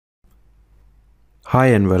Hi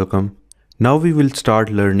and welcome. Now we will start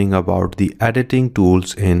learning about the editing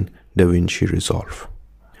tools in Davinci Resolve.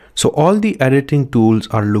 So all the editing tools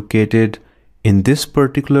are located in this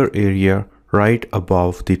particular area right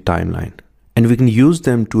above the timeline. And we can use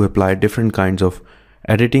them to apply different kinds of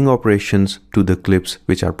editing operations to the clips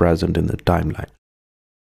which are present in the timeline.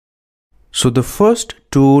 So the first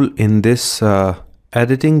tool in this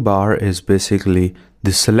editing bar is basically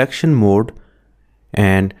the selection mode,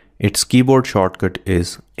 and its keyboard shortcut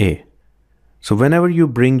is A. So whenever you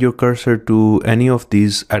bring your cursor to any of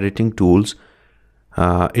these editing tools,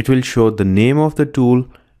 it will show the name of the tool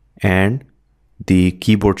and the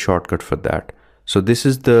keyboard shortcut for that. So this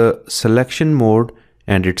is the selection mode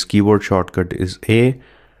and its keyboard shortcut is A.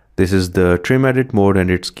 This is the trim edit mode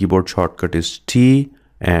and its keyboard shortcut is T,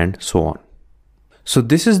 and so on. So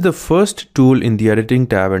this is the first tool in the editing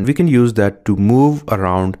tab, and we can use that to move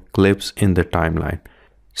around clips in the timeline.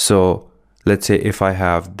 So let's say if I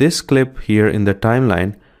have this clip here in the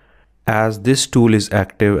timeline, as this tool is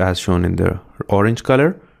active as shown in the orange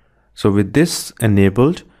color. So with this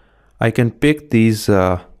enabled, I can pick these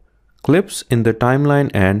clips in the timeline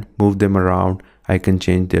and move them around. I can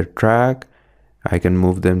change their track. I can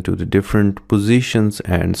move them to the different positions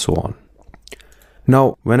and so on.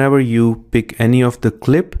 Now, whenever you pick any of the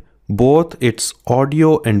clip, both its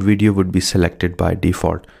audio and video would be selected by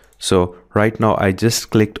default. So right now I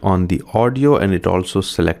just clicked on the audio and it also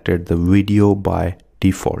selected the video by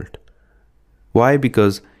default. Why?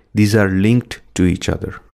 Because these are linked to each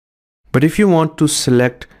other. But if you want to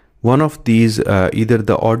select one of these, either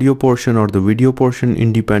the audio portion or the video portion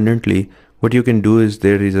independently, what you can do is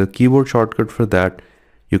there is a keyboard shortcut for that.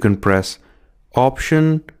 You can press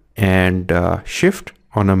Option and Shift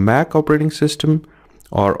on a Mac operating system,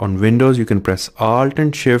 or on Windows you can press Alt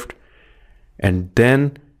and Shift and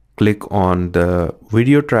then click on the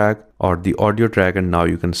video track or the audio track, and now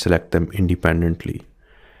you can select them independently.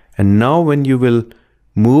 And now when you will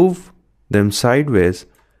move them sideways,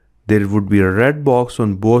 there would be a red box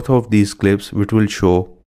on both of these clips which will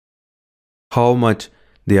show how much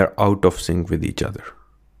they are out of sync with each other,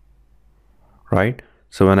 right?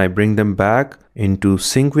 So when I bring them back into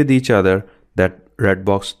sync with each other, that red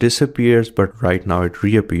box disappears, but right now it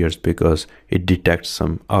reappears because it detects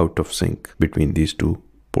some out of sync between these two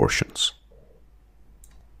portions.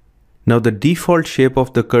 Now the default shape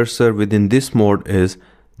of the cursor within this mode is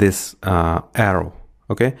this arrow,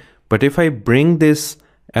 okay? But if I bring this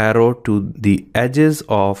arrow to the edges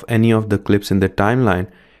of any of the clips in the timeline,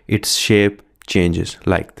 its shape changes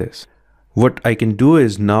like this. What I can do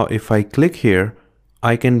is now if I click here,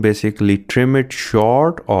 I can basically trim it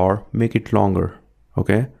short or make it longer,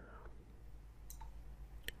 okay?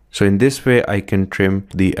 So in this way, I can trim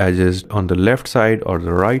the edges on the left side or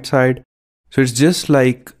the right side. So it's just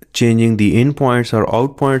like changing the in points or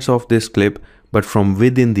out points of this clip, but from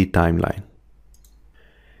within the timeline.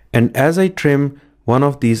 And as I trim one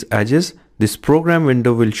of these edges, this program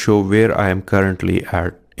window will show where I am currently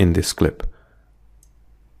at in this clip.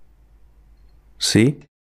 See?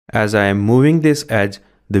 As I am moving this edge,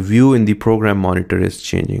 the view in the program monitor is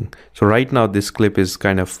changing. So right now this clip is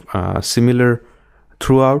kind of similar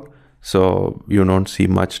throughout, so you don't see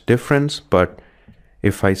much difference. But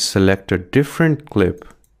if I select a different clip,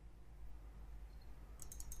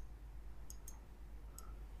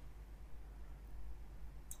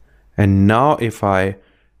 and now if I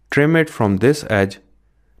trim it from this edge,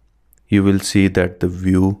 you will see that the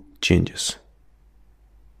view changes.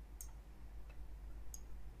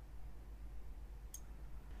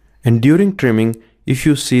 And during trimming, if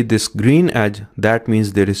you see this green edge, that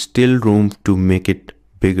means there is still room to make it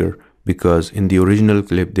bigger, because in the original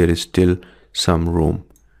clip there is still some room.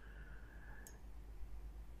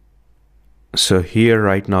 So here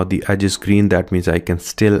right now the edge is green, that means I can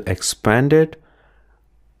still expand it,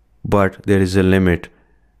 but there is a limit.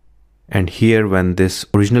 And here when this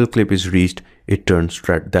original clip is reached, it turns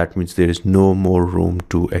red. That means there is no more room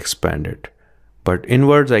to expand it. But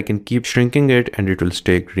inwards, I can keep shrinking it and it will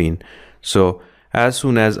stay green. So as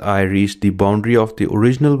soon as I reach the boundary of the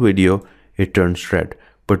original video, it turns red.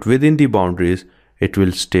 But within the boundaries, it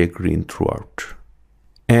will stay green throughout.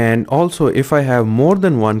 And also, if I have more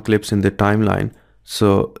than one clips in the timeline,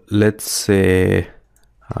 so let's say,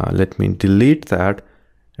 let me delete that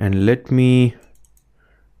and let me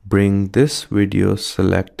bring this video,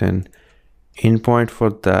 select an in point for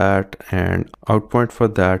that and out point for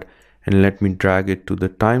that, and let me drag it to the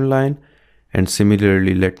timeline. And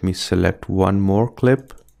similarly, let me select one more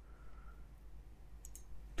clip,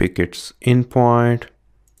 pick its in point,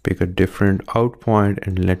 pick a different out point,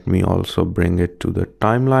 and let me also bring it to the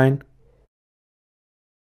timeline.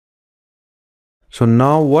 So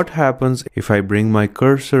now what happens if I bring my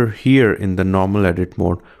cursor here in the normal edit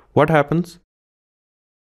mode? What happens?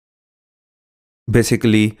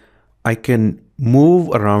 Basically, I can move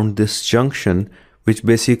around this junction, which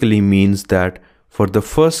basically means that for the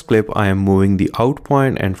first clip, I am moving the out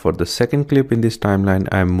point, and for the second clip in this timeline,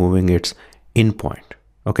 I am moving its in point.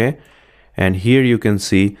 Okay. And here you can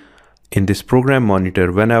see in this program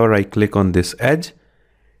monitor, whenever I click on this edge,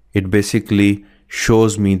 it basically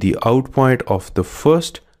shows me the out point of the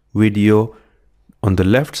first video on the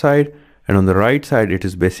left side, and on the right side, it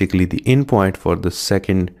is basically the in point for the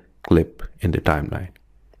second clip in the timeline.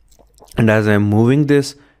 And as I'm moving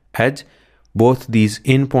this edge, both these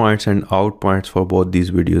in points and out points for both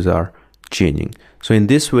these videos are changing. So in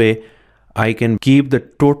this way, I can keep the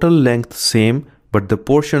total length same, but the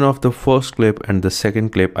portion of the first clip and the second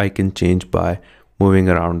clip I can change by moving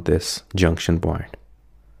around this junction point.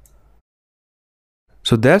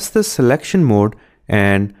 So that's the selection mode,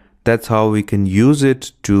 and that's how we can use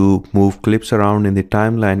it to move clips around in the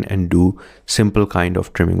timeline and do simple kind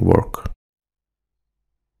of trimming work.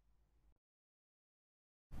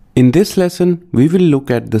 In this lesson, we will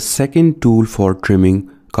look at the second tool for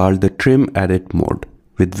trimming called the Trim Edit mode,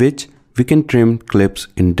 with which we can trim clips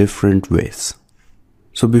in different ways.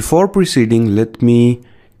 So before proceeding, let me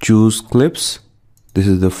choose clips. This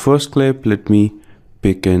is the first clip. Let me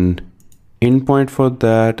pick an in point for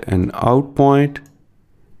that, an out point,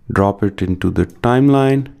 drop it into the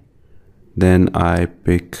timeline. Then I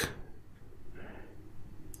pick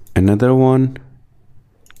another one,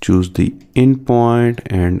 choose the in point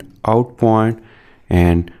and out point,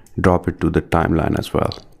 and drop it to the timeline as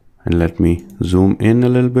well. And let me zoom in a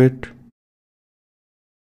little bit.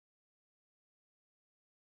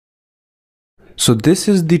 So this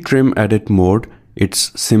is the trim edit mode.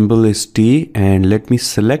 Its symbol is T, and let me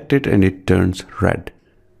select it and it turns red.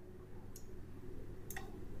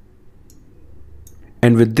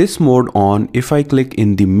 And with this mode on, if I click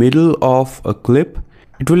in the middle of a clip,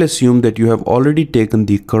 it will assume that you have already taken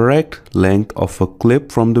the correct length of a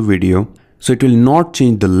clip from the video. So it will not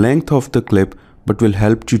change the length of the clip, but will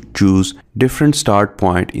help you choose different start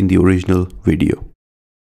point in the original video.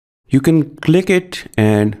 You can click it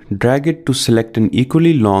and drag it to select an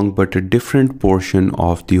equally long but a different portion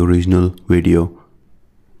of the original video.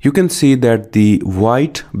 You can see that the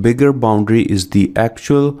white bigger boundary is the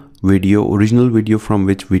actual video, original video from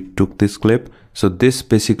which we took this clip. So this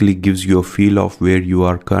basically gives you a feel of where you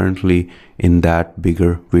are currently in that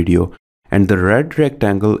bigger video. And the red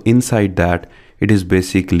rectangle inside that, it is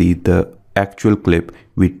basically the actual clip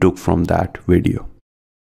we took from that video.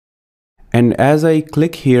 And as I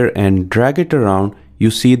click here and drag it around, you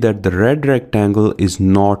see that the red rectangle is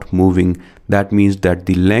not moving. That means that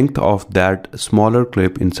the length of that smaller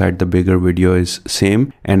clip inside the bigger video is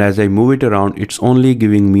same. And as I move it around, it's only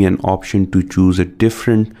giving me an option to choose a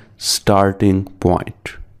different starting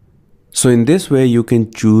point. So in this way, you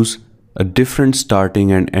can choose a different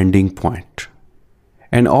starting and ending point.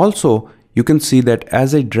 And also, you can see that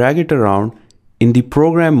as I drag it around, in the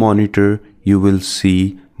program monitor, you will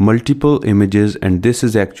see multiple images, and this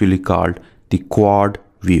is actually called the quad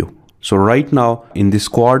view. So right now in this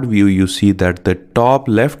quad view, you see that the top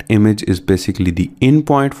left image is basically the in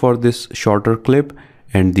point for this shorter clip,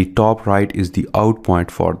 and the top right is the out point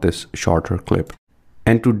for this shorter clip.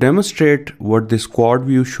 And to demonstrate what this quad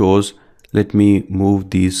view shows, let me move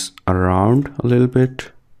these around a little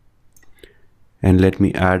bit, and let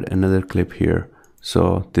me add another clip here.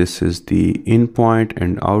 So this is the in point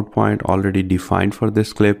and out point already defined for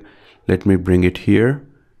this clip. Let me bring it here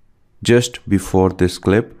just before this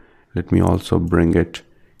clip. Let me also bring it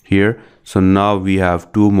here. So now we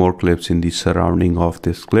have two more clips in the surrounding of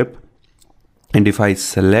this clip. And if I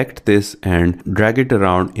select this and drag it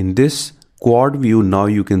around in this quad view, now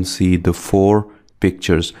you can see the four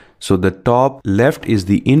pictures. So the top left is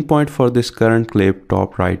the in point for this current clip,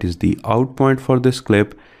 top right is the out point for this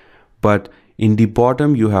clip, but in the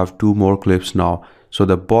bottom, you have two more clips now. So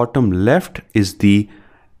the bottom left is the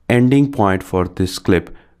ending point for this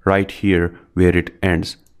clip right here where it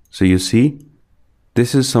ends. So you see,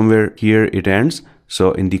 this is somewhere here it ends.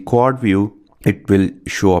 So in the quad view, it will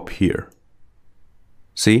show up here.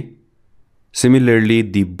 See? Similarly,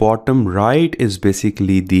 the bottom right is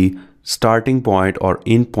basically the starting point or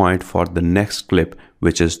in point for the next clip,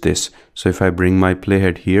 which is this. So if I bring my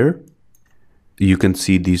playhead here, you can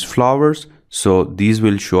see these flowers. So these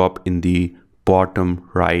will show up in the bottom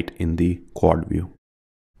right in the quad view.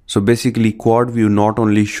 So basically quad view not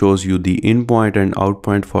only shows you the in point and out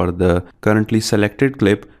point for the currently selected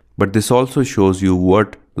clip, but this also shows you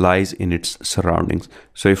what lies in its surroundings.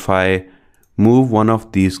 So if I move one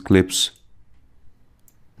of these clips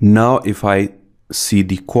Now if I see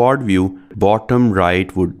the quad view, bottom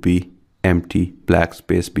right would be empty black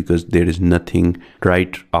space because there is nothing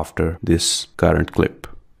right after this current clip.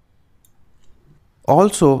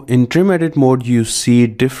 Also, in trim edit mode, you see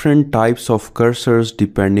different types of cursors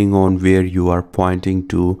depending on where you are pointing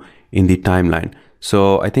to in the timeline.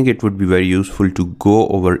 So I think it would be very useful to go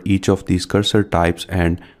over each of these cursor types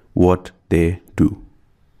and what they do.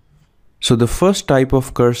 So the first type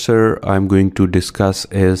of cursor I'm going to discuss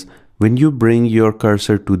is when you bring your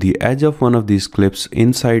cursor to the edge of one of these clips,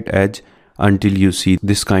 inside edge, until you see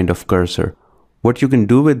this kind of cursor. What you can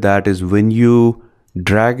do with that is when you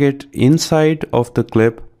drag it inside of the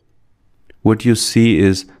clip, what you see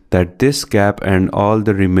is that this gap and all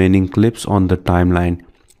the remaining clips on the timeline,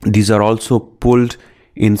 these are also pulled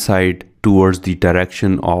inside towards the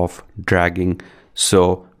direction of dragging.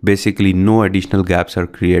 So basically no additional gaps are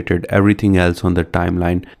created. Everything else on the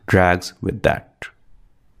timeline drags with that.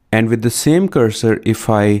 And with the same cursor, if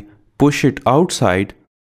I push it outside,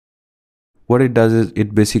 what it does is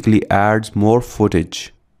it basically adds more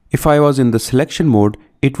footage. If I was in the selection mode,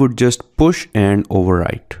 it would just push and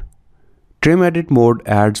overwrite. Trim edit mode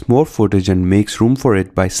adds more footage and makes room for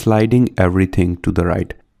it by sliding everything to the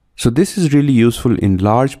right. So this is really useful in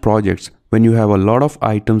large projects when you have a lot of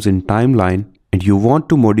items in timeline and you want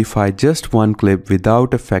to modify just one clip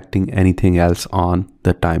without affecting anything else on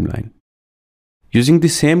the timeline. Using the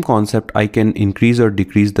same concept, I can increase or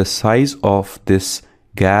decrease the size of this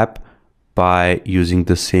gap by using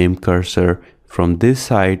the same cursor from this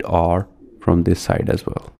side or from this side as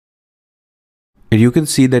well. And you can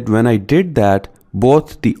see that when I did that,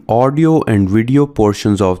 both the audio and video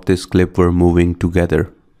portions of this clip were moving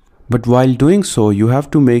together. But while doing so, you have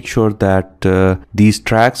to make sure that these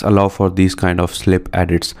tracks allow for these kind of slip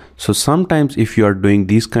edits. So sometimes if you are doing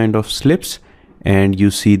these kind of slips and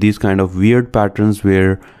you see these kind of weird patterns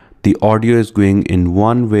where the audio is going in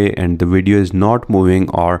one way and the video is not moving,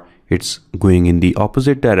 or it's going in the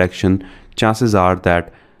opposite direction, chances are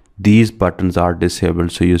that these buttons are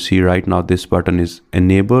disabled. So you see right now this button is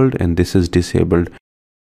enabled and this is disabled.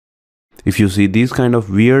 If you see these kind of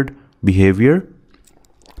weird behavior,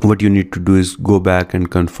 what you need to do is go back and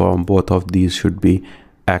confirm both of these should be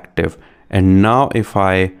active. And now if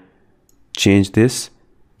I change this,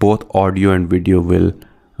 both audio and video will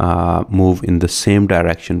move in the same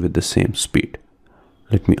direction with the same speed.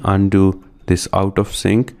 Let me undo this out of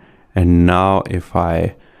sync. And now if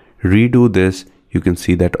I redo this, you can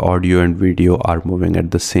see that audio and video are moving at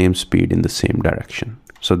the same speed in the same direction.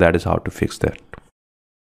 So that is how to fix that.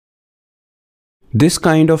 This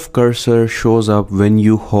kind of cursor shows up when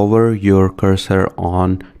you hover your cursor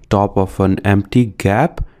on top of an empty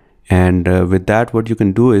gap. And with that, what you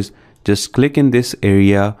can do is just click in this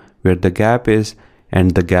area where the gap is,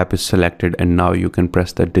 and the gap is selected. And now you can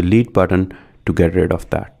press the delete button to get rid of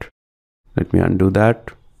that. Let me undo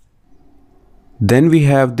that. Then we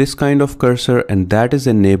have this kind of cursor, and that is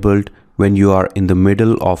enabled when you are in the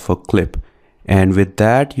middle of a clip. And with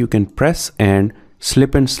that, you can press and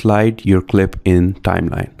slip and slide your clip in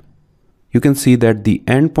timeline. You can see that the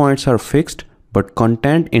endpoints are fixed, but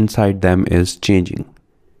content inside them is changing.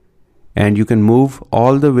 And you can move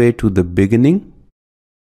all the way to the beginning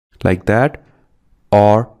like that,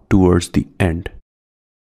 or towards the end.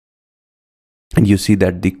 And you see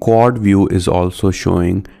that the quad view is also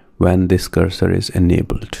showing when this cursor is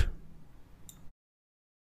enabled.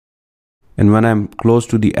 And when I'm close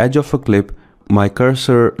to the edge of a clip, my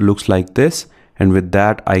cursor looks like this. And with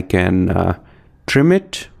that, I can trim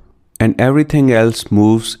it, and everything else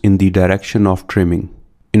moves in the direction of trimming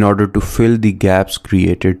in order to fill the gaps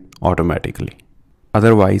created automatically.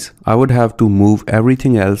 Otherwise, I would have to move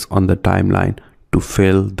everything else on the timeline to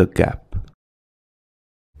fill the gap.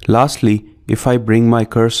 Lastly, if I bring my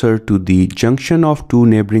cursor to the junction of two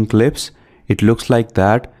neighboring clips, it looks like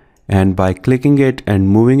that. And by clicking it and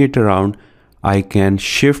moving it around, I can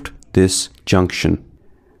shift this junction.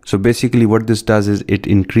 So basically what this does is it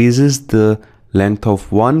increases the length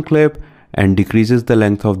of one clip and decreases the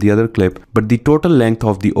length of the other clip, but the total length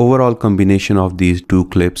of the overall combination of these two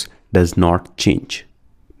clips does not change.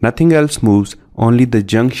 Nothing else moves, only the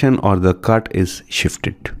junction or the cut is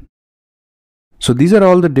shifted. So these are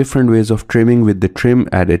all the different ways of trimming with the trim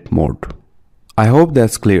edit mode. I hope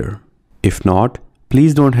that's clear. If not,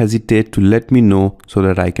 please don't hesitate to let me know so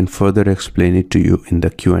that I can further explain it to you in the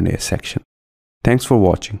Q&A section. Thanks for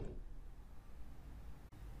watching.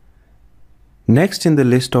 Next in the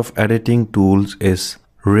list of editing tools is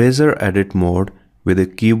Razor Edit Mode with a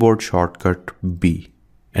keyboard shortcut B,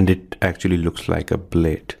 and it actually looks like a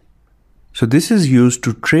blade. So this is used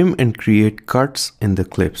to trim and create cuts in the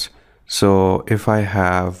clips. So if I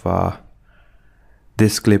have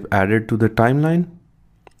this clip added to the timeline,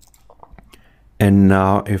 and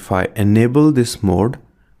now if I enable this mode,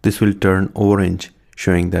 this will turn orange,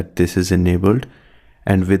 showing that this is enabled.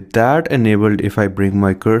 And with that enabled, if I bring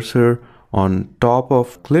my cursor on top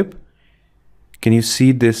of clip, can you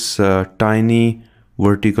see this tiny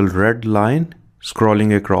vertical red line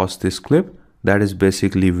scrolling across this clip? That is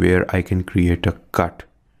basically where I can create a cut.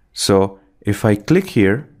 So if I click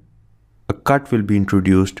here, a cut will be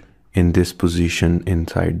introduced in this position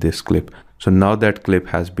inside this clip. So now that clip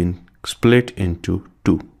has been split into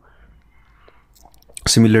two.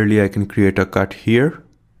 Similarly, I can create a cut here.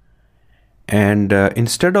 And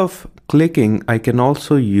instead of clicking, I can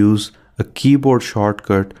also use a keyboard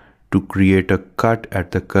shortcut to create a cut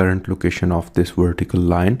at the current location of this vertical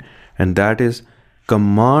line. And that is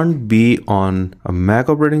Command B on a Mac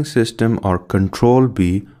operating system or Control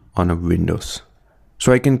B on a Windows.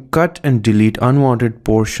 So I can cut and delete unwanted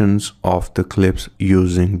portions of the clips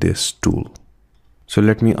using this tool. So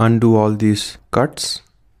let me undo all these cuts.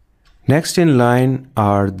 Next in line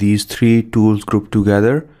are these three tools grouped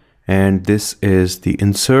together, and this is the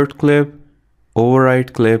insert clip,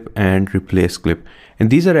 overwrite clip, and replace clip. And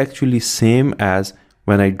these are actually same as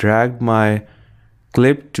when I dragged my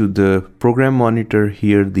clip to the program monitor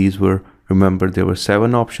here. These were, remember, there were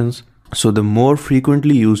 7 options. So the more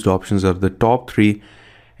frequently used options are the top 3,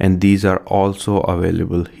 and these are also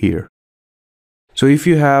available here. So if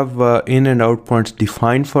you have in and out points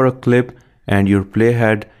defined for a clip and your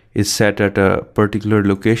playhead is set at a particular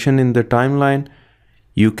location in the timeline,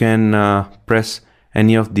 you can press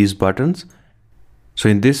any of these buttons. So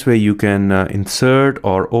in this way you can insert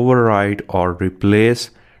or overwrite or replace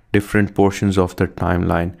different portions of the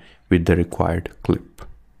timeline with the required clip.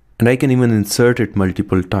 And I can even insert it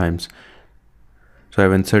multiple times. So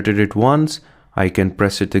I've inserted it once, I can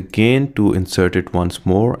press it again to insert it once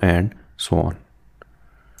more, and so on.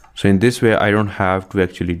 So in this way, I don't have to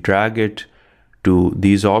actually drag it to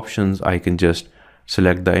these options. I can just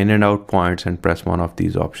select the in and out points and press one of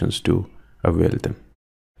these options to avail them.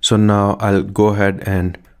 So now I'll go ahead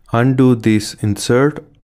and undo this insert.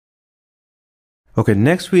 Okay,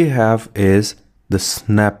 next we have is the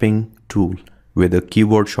snapping tool with a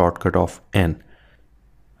keyboard shortcut of N.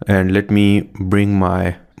 And let me bring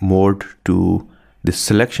my mode to this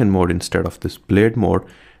selection mode instead of this blade mode,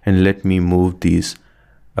 and let me move these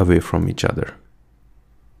away from each other.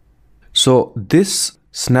 So this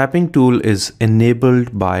snapping tool is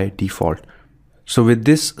enabled by default. So with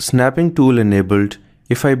this snapping tool enabled,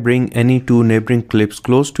 if I bring any two neighboring clips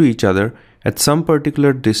close to each other at some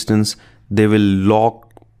particular distance, they will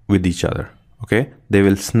lock with each other. Okay, they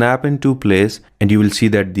will snap into place, and you will see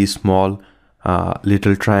that these small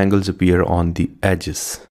little triangles appear on the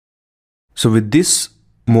edges. So with this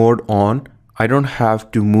mode on, I don't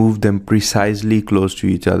have to move them precisely close to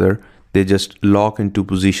each other. They just lock into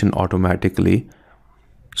position automatically.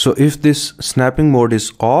 So if this snapping mode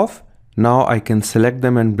is off, now I can select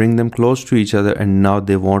them and bring them close to each other, and now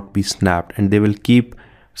they won't be snapped and they will keep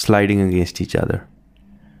sliding against each other.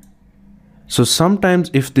 So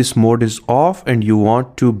sometimes if this mode is off and you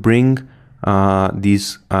want to bring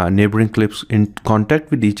these neighboring clips in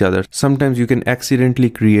contact with each other, sometimes you can accidentally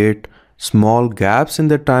create small gaps in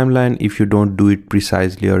the timeline if you don't do it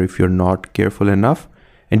precisely or if you're not careful enough.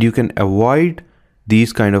 And you can avoid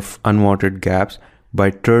these kind of unwanted gaps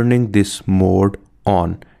by turning this mode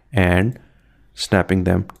on and snapping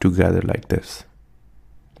them together like this.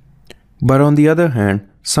 But on the other hand,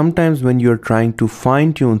 sometimes when you're trying to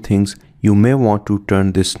fine-tune things, you may want to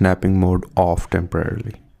turn this snapping mode off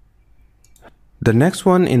temporarily. The next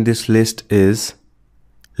one in this list is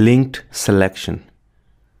linked selection.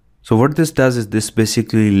 So what this does is this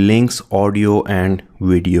basically links audio and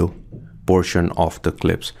video portion of the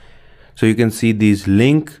clips. So you can see these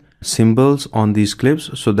link symbols on these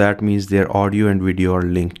clips. So that means their audio and video are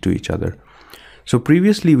linked to each other. So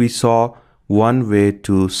previously we saw one way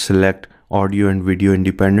to select audio and video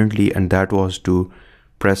independently, and that was to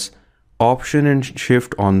press Option and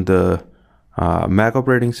Shift on the Mac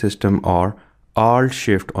operating system or Alt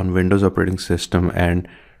Shift on Windows operating system and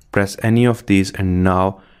press any of these, and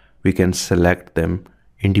now we can select them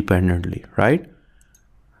independently, right?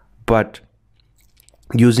 But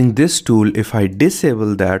using this tool, if I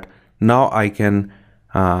disable that, now I can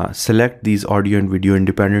select these audio and video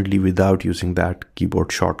independently without using that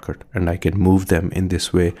keyboard shortcut, and I can move them in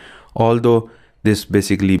this way, although this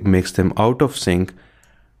basically makes them out of sync.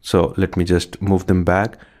 So let me just move them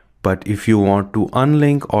back. But if you want to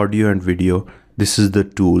unlink audio and video, this is the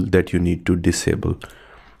tool that you need to disable.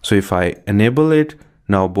 So if I enable it,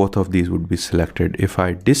 now both of these would be selected. If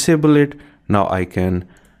I disable it, now I can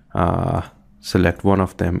select one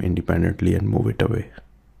of them independently and move it away.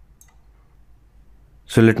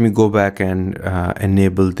 So let me go back and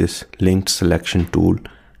enable this linked selection tool,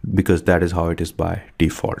 because that is how it is by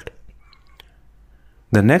default.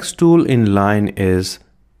 The next tool in line is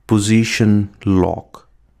position lock.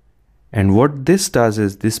 And what this does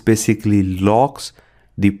is this basically locks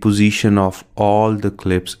the position of all the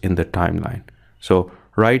clips in the timeline. So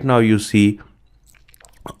right now you see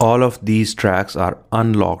all of these tracks are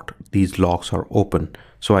unlocked. These locks are open,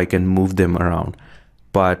 so I can move them around.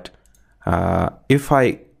 But if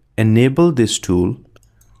I enable this tool,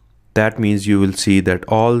 that means you will see that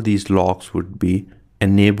all these locks would be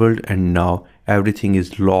enabled, and now everything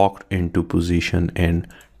is locked into position in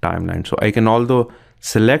timeline. So I can although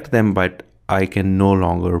select them, but I can no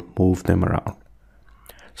longer move them around.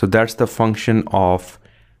 So that's the function of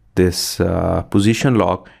this position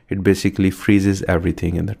lock. It basically freezes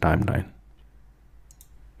everything in the timeline.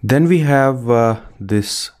 Then we have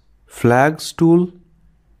this flags tool,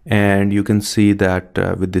 and you can see that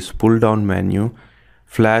with this pull down menu,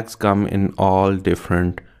 flags come in all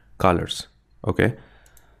different colors. Okay,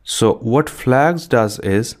 so what flags does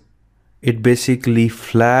is it basically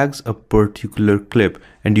flags a particular clip,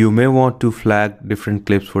 and you may want to flag different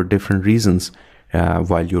clips for different reasons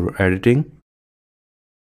while you're editing.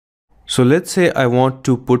 So let's say I want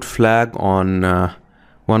to put flag on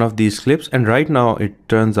one of these clips, and right now it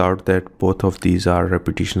turns out that both of these are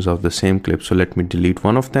repetitions of the same clip. So let me delete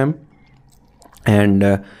one of them,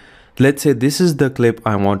 and let's say this is the clip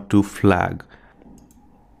I want to flag.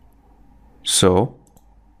 So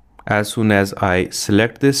as soon as I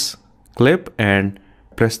select this clip and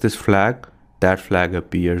press this flag, that flag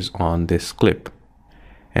appears on this clip,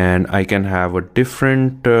 and I can have a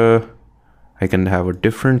different clip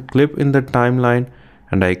in the timeline,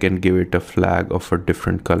 and I can give it a flag of a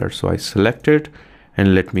different color. So I select it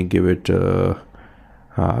and let me give it a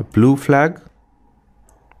blue flag.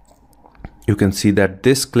 You can see that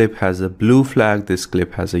this clip has a blue flag, this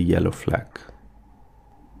clip has a yellow flag.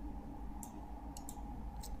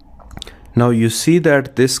 Now you see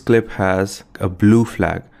that this clip has a blue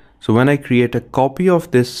flag. So when I create a copy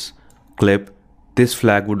of this clip, this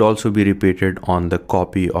flag would also be repeated on the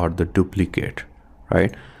copy or the duplicate,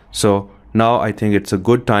 right? So now I think it's a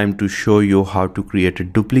good time to show you how to create a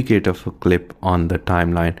duplicate of a clip on the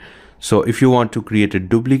timeline. So if you want to create a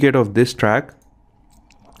duplicate of this track,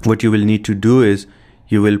 what you will need to do is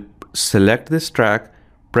you will select this track,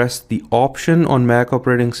 press the Option on Mac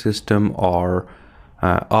operating system or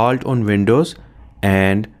Alt on Windows,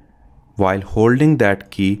 and while holding that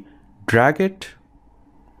key, drag it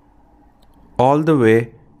all the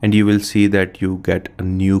way, and you will see that you get a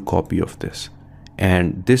new copy of this.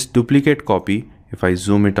 And this duplicate copy, if I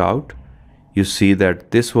zoom it out, you see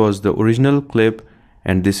that this was the original clip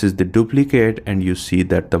and this is the duplicate, and you see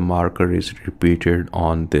that the marker is repeated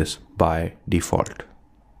on this by default.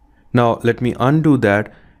 Now let me undo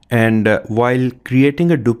that, and while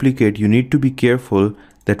creating a duplicate, you need to be careful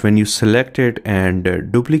that when you select it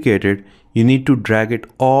and duplicate it, you need to drag it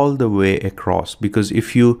all the way across, because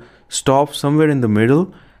if you stop somewhere in the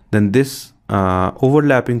middle, then this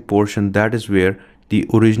overlapping portion, that is where the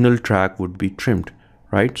original track would be trimmed,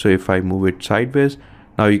 right? So if I move it sideways,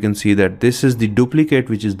 now you can see that this is the duplicate,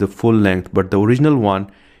 which is the full length, but the original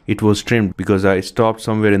one, it was trimmed because I stopped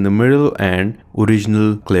somewhere in the middle and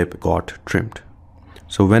original clip got trimmed.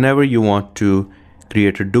 So whenever you want to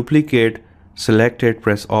create a duplicate, select it,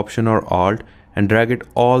 press Option or Alt and drag it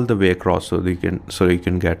all the way across so you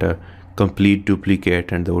can get a complete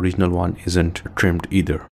duplicate and the original one isn't trimmed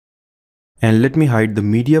either. And let me hide the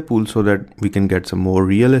media pool so that we can get some more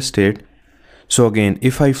real estate. So again,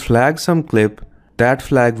 if I flag some clip, that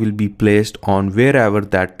flag will be placed on wherever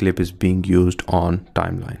that clip is being used on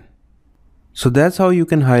timeline. So that's how you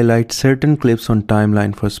can highlight certain clips on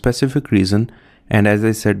timeline for a specific reason. And as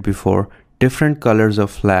I said before, different colors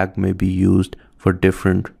of flag may be used for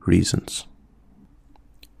different reasons.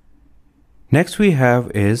 Next we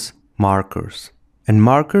have is markers. And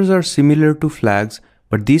markers are similar to flags,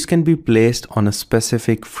 but these can be placed on a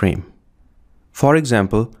specific frame. For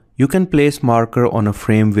example, you can place marker on a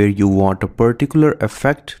frame where you want a particular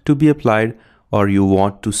effect to be applied, or you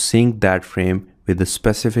want to sync that frame with a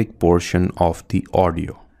specific portion of the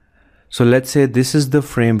audio. So let's say this is the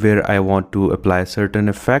frame where I want to apply a certain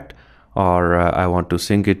effect, or I want to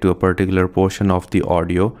sync it to a particular portion of the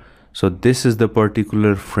audio. So this is the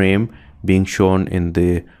particular frame being shown in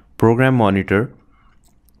the program monitor.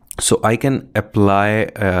 So I can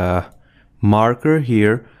apply a marker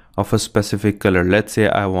here of a specific color. Let's say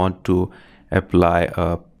I want to apply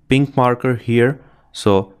a pink marker here.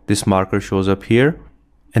 So this marker shows up here.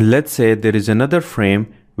 And let's say there is another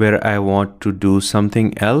frame where I want to do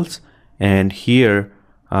something else. And here,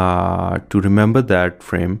 to remember that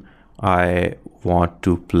frame, I want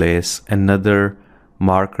to place another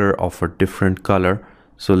marker of a different color.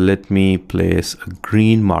 So let me place a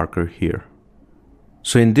green marker here.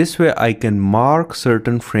 So in this way, I can mark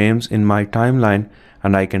certain frames in my timeline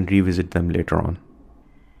and I can revisit them later on.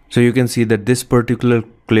 So you can see that this particular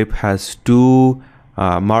clip has two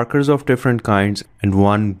markers of different kinds and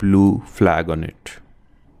one blue flag on it.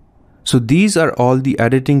 So these are all the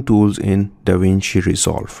editing tools in Davinci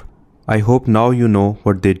Resolve. I hope now you know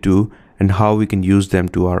what they do and how we can use them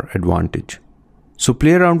to our advantage. So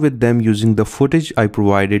play around with them using the footage I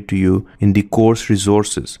provided to you in the course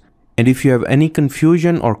resources. And if you have any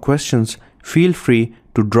confusion or questions, feel free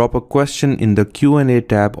to drop a question in the Q&A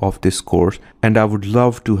tab of this course, and I would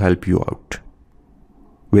love to help you out.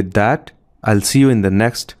 With that, I'll see you in the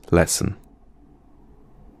next lesson.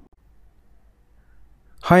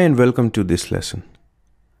 Hi and welcome to this lesson.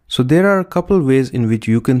 So there are a couple ways in which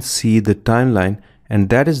you can see the timeline, and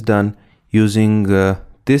that is done using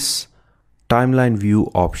this timeline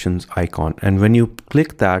view options icon. And when you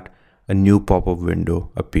click that, a new pop-up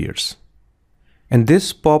window appears. And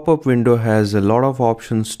this pop-up window has a lot of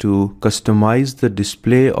options to customize the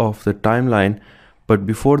display of the timeline. But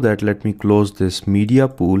before that, let me close this media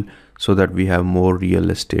pool so that we have more real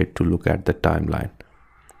estate to look at the timeline.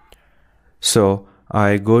 So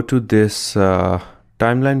I go to this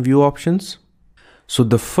timeline view options. So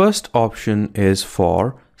the first option is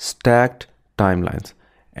for stacked timelines.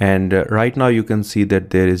 And right now you can see that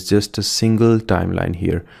there is just a single timeline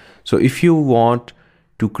here. So if you want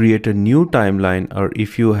to create a new timeline, or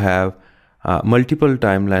if you have multiple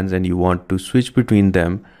timelines and you want to switch between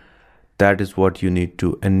them, that is what you need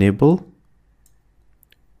to enable.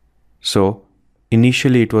 So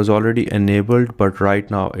initially it was already enabled, but right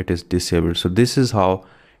now it is disabled. So this is how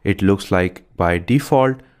it looks like by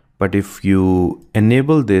default. But if you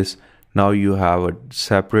enable this, now you have a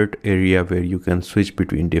separate area where you can switch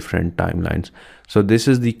between different timelines. So this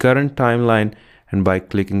is the current timeline. And by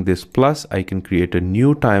clicking this plus, I can create a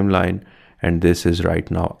new timeline, and this is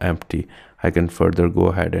right now empty. I can further go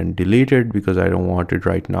ahead and delete it because I don't want it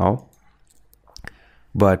right now.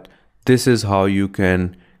 But this is how you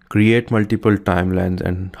can create multiple timelines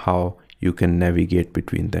and how you can navigate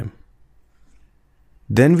between them.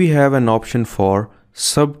 Then we have an option for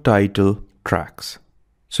subtitle tracks.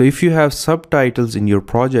 So if you have subtitles in your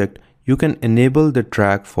project, you can enable the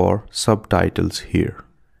track for subtitles here.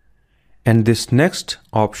 And this next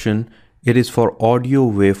option, it is for audio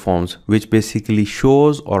waveforms, which basically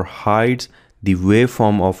shows or hides the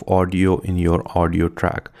waveform of audio in your audio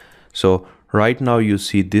track. So right now you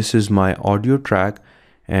see this is my audio track,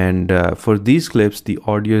 and for these clips the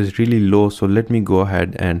audio is really low. So let me go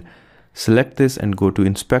ahead and select this and go to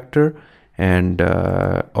inspector and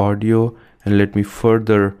audio, and let me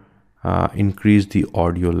further increase the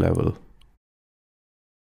audio level.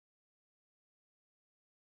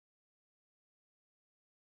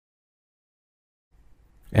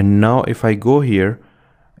 And now if I go here,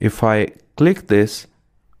 if I click this,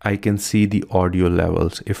 I can see the audio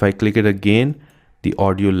levels. If I click it again, the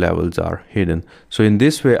audio levels are hidden. So in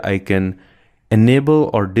this way, I can enable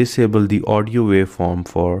or disable the audio waveform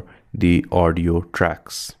for the audio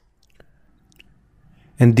tracks.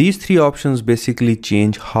 And these three options basically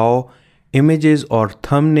change how images or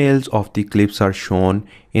thumbnails of the clips are shown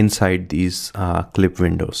inside these clip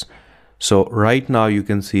windows. So right now you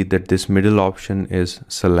can see that this middle option is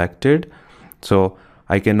selected. So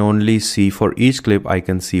I can only see for each clip, I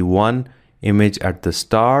can see one image at the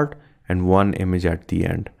start and one image at the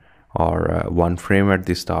end, or one frame at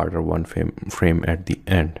the start or one frame at the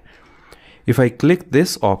end. If I click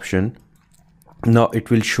this option, now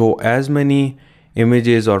it will show as many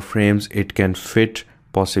images or frames it can fit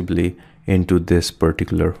possibly into this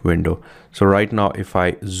particular window. So right now, if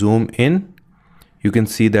I zoom in, you can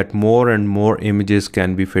see that more and more images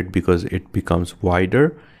can be fit because it becomes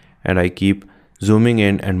wider, and I keep zooming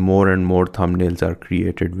in and more thumbnails are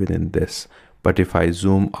created within this. But if I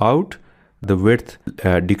zoom out, the width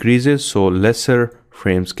decreases, so lesser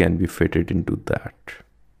frames can be fitted into that.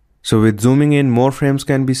 So with zooming in, more frames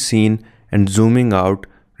can be seen, and zooming out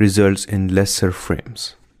results in lesser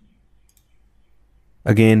frames.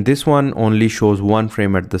 Again, this one only shows one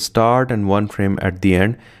frame at the start and one frame at the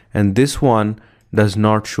end, and this one does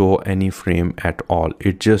not show any frame at all.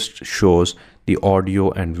 It just shows the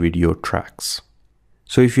audio and video tracks.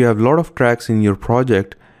 So if you have a lot of tracks in your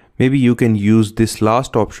project, maybe you can use this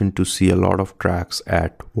last option to see a lot of tracks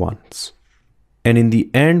at once. And in the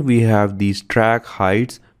end, we have these track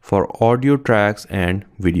heights for audio tracks and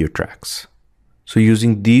video tracks. So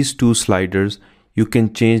using these two sliders, you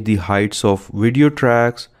can change the heights of video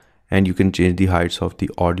tracks and you can change the heights of the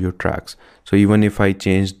audio tracks. So even if I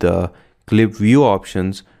change the clip view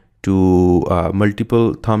options to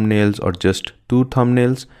multiple thumbnails or just 2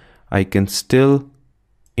 thumbnails, I can still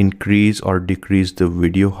increase or decrease the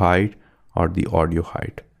video height or the audio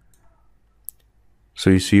height. So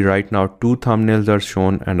you see right now 2 thumbnails are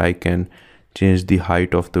shown, and I can change the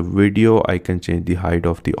height of the video, I can change the height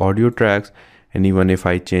of the audio tracks, and even if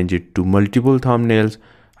I change it to multiple thumbnails,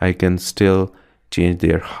 I can still change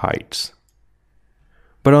their heights.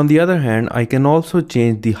 But on the other hand, I can also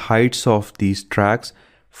change the heights of these tracks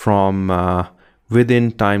from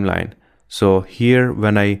within timeline. So here,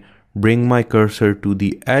 when I bring my cursor to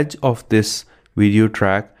the edge of this video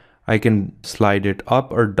track, I can slide it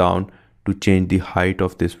up or down to change the height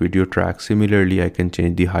of this video track. Similarly, I can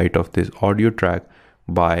change the height of this audio track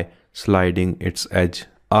by sliding its edge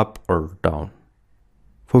up or down.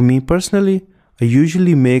 For me personally, I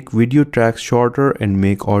usually make video tracks shorter and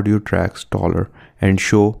make audio tracks taller and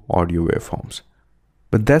show audio waveforms.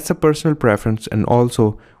 But that's a personal preference and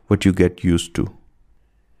also what you get used to.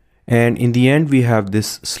 And in the end, we have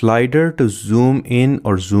this slider to zoom in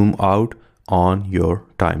or zoom out on your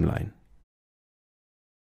timeline.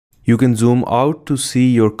 You can zoom out to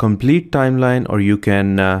see your complete timeline, or you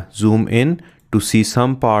can zoom in to see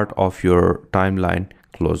some part of your timeline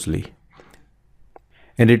closely.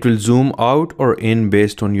 And it will zoom out or in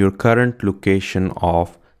based on your current location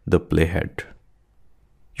of the playhead.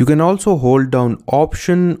 You can also hold down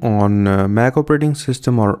Option on Mac operating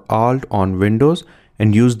system or Alt on Windows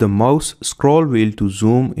and use the mouse scroll wheel to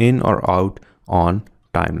zoom in or out on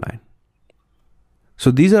timeline. So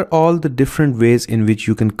these are all the different ways in which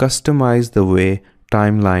you can customize the way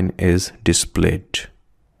timeline is displayed.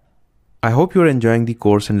 I hope you're enjoying the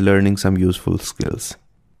course and learning some useful skills.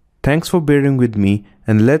 Thanks for bearing with me,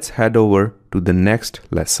 and let's head over to the next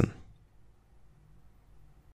lesson.